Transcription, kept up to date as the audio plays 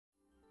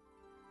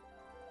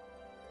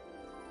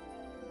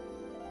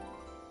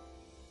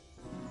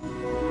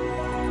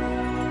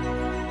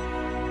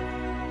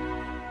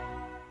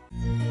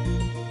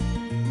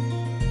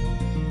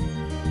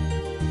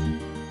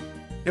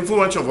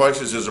Influential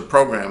Voices is a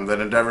program that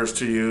endeavors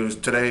to use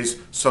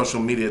today's social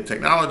media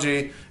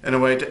technology in a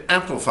way to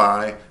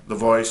amplify the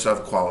voice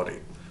of quality.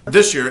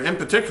 This year in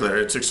particular,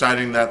 it's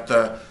exciting that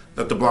the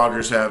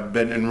bloggers have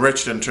been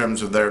enriched in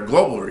terms of their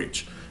global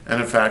reach. And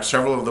in fact,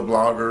 several of the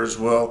bloggers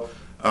will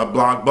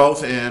blog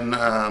both in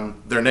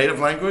their native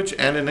language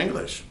and in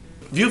English.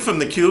 View from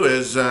the Q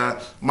is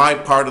my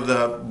part of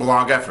the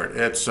blog effort.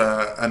 It's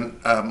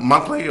a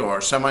monthly or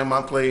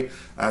semi-monthly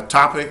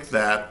topic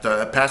that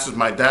passes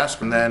my desk,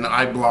 and then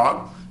I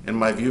blog in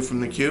my View from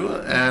the Q,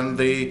 and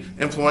the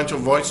Influential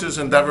Voices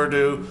endeavor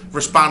to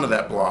respond to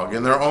that blog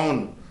in their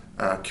own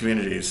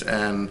communities,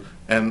 and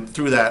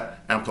through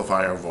that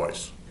amplify our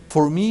voice.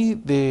 For me,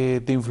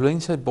 the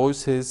Influential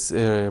Voices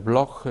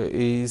blog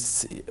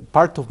is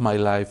part of my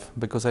life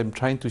because I'm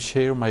trying to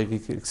share my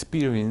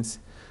experience.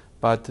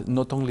 But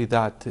not only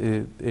that,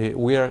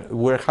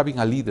 we're having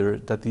a leader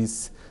that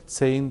is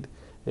saying,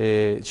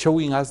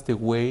 showing us the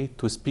way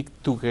to speak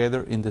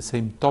together in the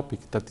same topic.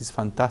 That is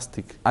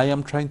fantastic. I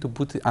am trying to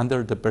put it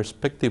under the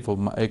perspective of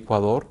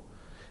Ecuador,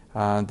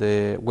 and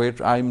where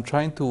I'm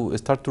trying to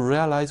start to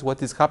realize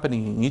what is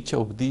happening in each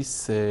of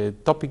these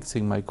topics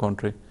in my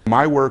country.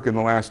 My work in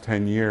the last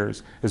 10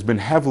 years has been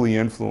heavily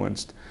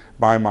influenced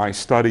by my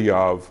study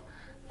of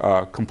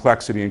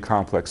complexity and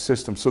complex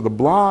systems. So the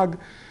blog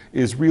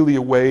is really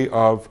a way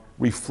of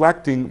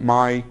reflecting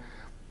my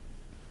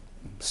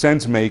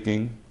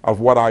sense-making of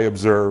what I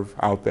observe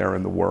out there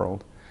in the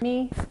world.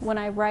 Me, when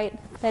I write,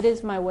 that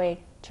is my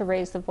way to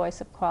raise the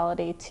voice of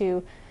quality,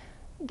 to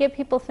get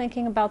people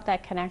thinking about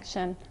that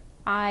connection.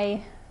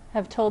 I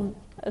have told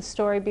a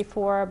story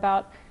before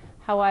about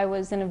how I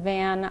was in a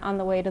van on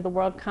the way to the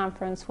World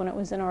Conference when it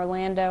was in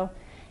Orlando,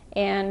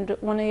 and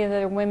one of the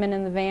other women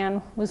in the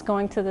van was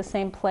going to the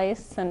same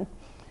place, and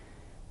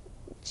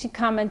she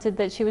commented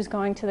that she was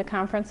going to the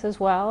conference as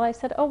well. I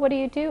said, "Oh, what do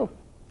you do?"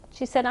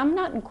 She said, "I'm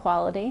not in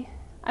quality,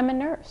 I'm a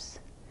nurse."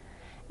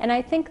 And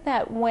I think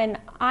that when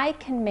I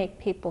can make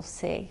people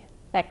see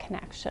that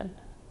connection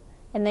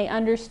and they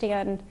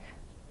understand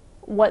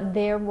what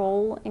their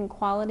role in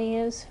quality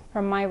is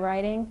from my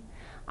writing,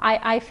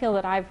 I feel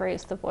that I've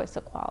raised the voice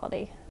of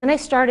quality. When I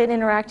started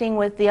interacting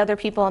with the other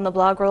people on the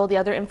blog world, the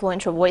other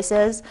influential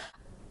voices,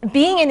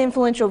 being an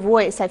influential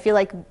voice, I feel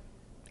like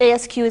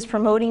ASQ is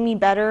promoting me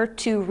better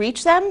to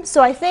reach them.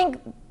 So I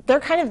think they're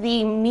kind of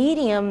the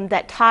medium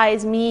that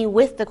ties me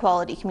with the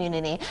quality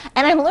community,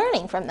 and I'm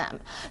learning from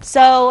them.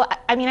 So,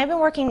 I mean, I've been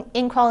working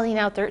in quality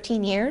now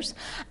 13 years,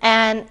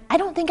 and I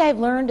don't think I've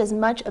learned as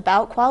much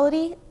about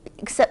quality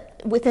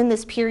except within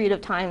this period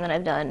of time that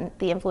I've done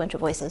the Influential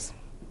Voices.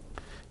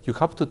 You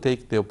have to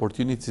take the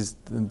opportunities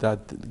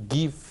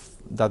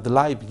that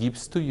life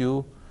gives to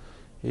you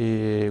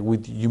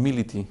with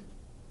humility.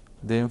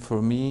 Then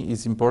for me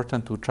it's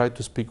important to try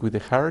to speak with the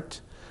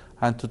heart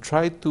and to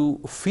try to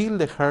feel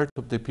the heart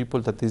of the people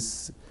that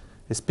is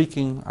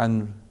speaking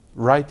and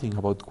writing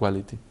about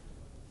quality.